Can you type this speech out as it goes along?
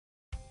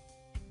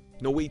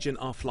Norwegian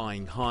are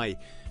flying high,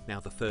 now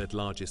the third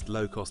largest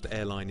low-cost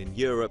airline in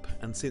Europe,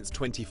 and since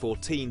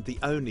 2014 the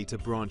only to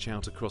branch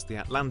out across the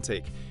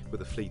Atlantic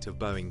with a fleet of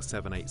Boeing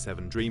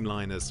 787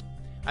 Dreamliners.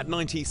 At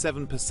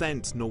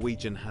 97%,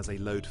 Norwegian has a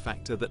load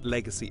factor that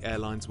legacy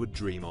airlines would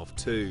dream of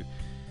too.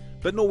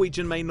 But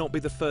Norwegian may not be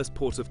the first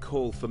port of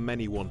call for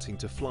many wanting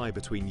to fly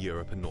between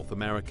Europe and North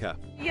America.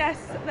 Yes,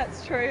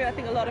 that's true. I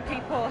think a lot of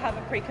people have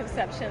a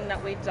preconception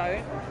that we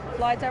don't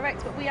fly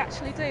direct, but we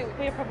actually do.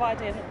 We are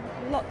providing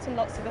lots and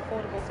lots of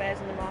affordable fares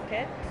in the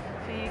market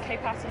for UK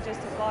passengers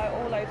to fly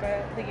all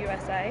over the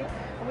USA,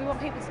 and we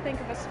want people to think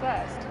of us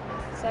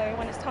first. So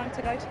when it's time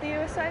to go to the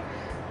USA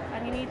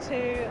and you need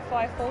to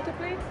fly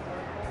affordably,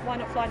 why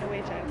not fly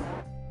Norwegian?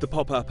 The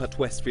pop-up at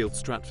Westfield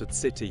Stratford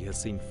City has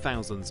seen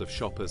thousands of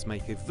shoppers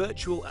make a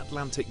virtual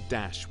Atlantic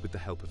dash with the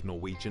help of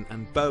Norwegian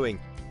and Boeing.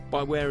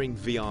 By wearing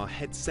VR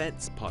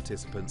headsets,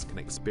 participants can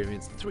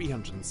experience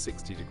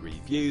 360-degree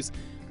views,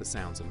 the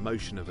sounds and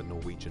motion of a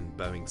Norwegian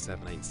Boeing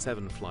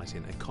 787 flight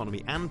in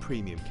economy and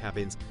premium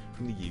cabins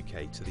from the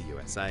UK to the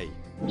USA.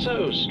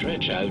 So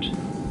stretch out,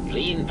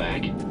 lean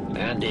back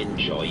and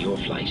enjoy your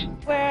flight.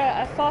 We're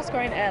a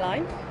fast-growing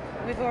airline.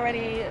 We've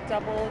already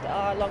doubled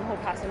our long-haul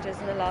passengers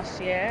in the last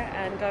year,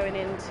 and going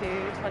into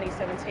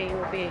 2017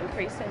 we'll be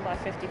increasing by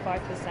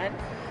 55%,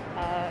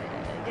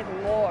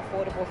 giving more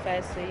affordable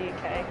fares to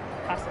UK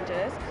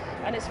passengers.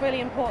 And it's really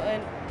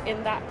important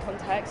in that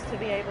context to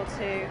be able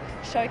to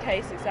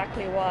showcase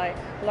exactly why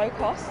low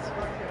cost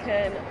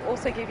can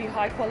also give you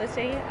high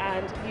quality,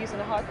 and using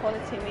a high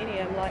quality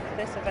medium like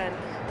this event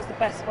was the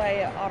best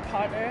way our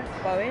partner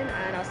Boeing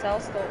and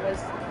ourselves thought was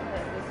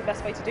the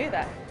best way to do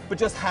that. But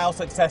just how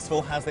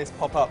successful has this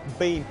pop-up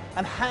been,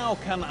 and how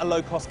can a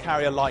low-cost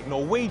carrier like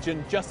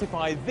Norwegian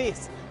justify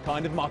this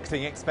kind of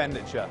marketing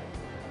expenditure?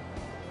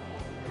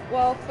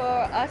 Well, for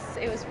us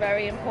it was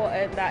very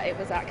important that it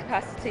was at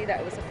capacity,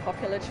 that it was a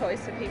popular choice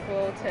for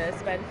people to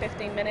spend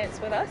 15 minutes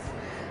with us,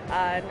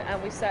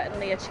 and we've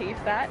certainly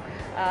achieved that,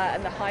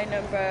 and the high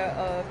number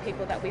of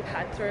people that we've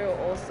had through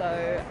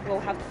also will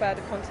have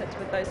further contact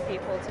with those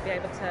people to be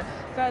able to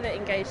further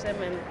engage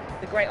them in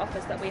the great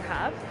offers that we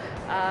have.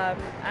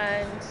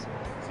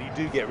 So you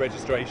do get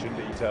registration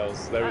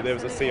details. There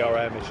was a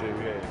CRM issue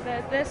here.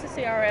 There's a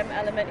CRM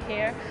element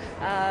here,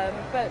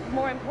 but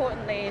more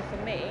importantly for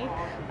me,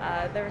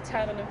 the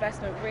return on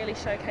investment really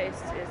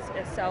showcases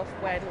itself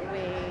when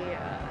we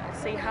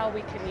see how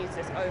we can use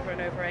this over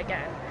and over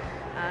again.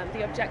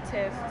 The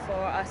objective for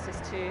us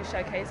is to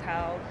showcase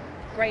how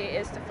great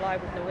it is to fly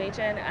with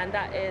Norwegian, and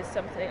that is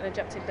an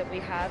objective that we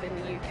have in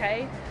the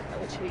UK,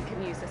 which we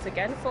can use this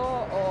again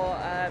for, or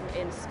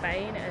in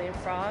Spain and in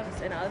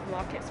France and other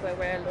markets where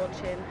we're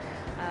launching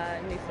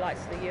new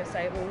flights to the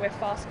USA. Well, we're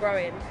fast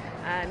growing,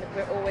 and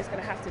we're always going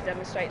to have to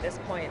demonstrate this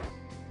point.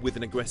 With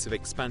an aggressive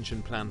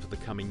expansion plan for the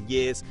coming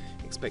years,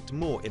 expect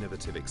more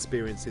innovative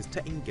experiences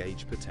to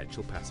engage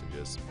potential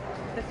passengers.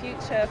 The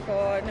future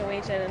for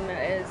Norwegian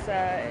is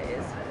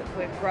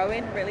we're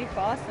growing really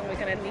fast, and we're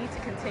going to need to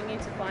continue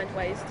to find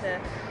ways to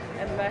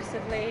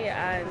immersively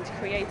and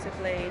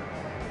creatively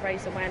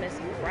raise awareness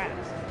of the brand.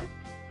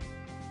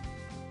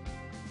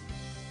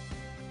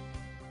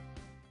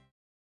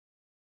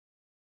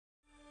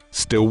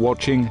 Still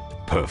watching?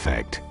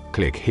 Perfect.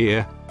 Click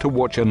here to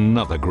watch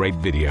another great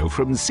video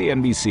from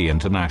CNBC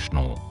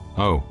International.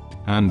 Oh,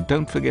 and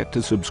don't forget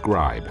to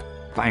subscribe.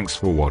 Thanks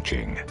for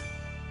watching.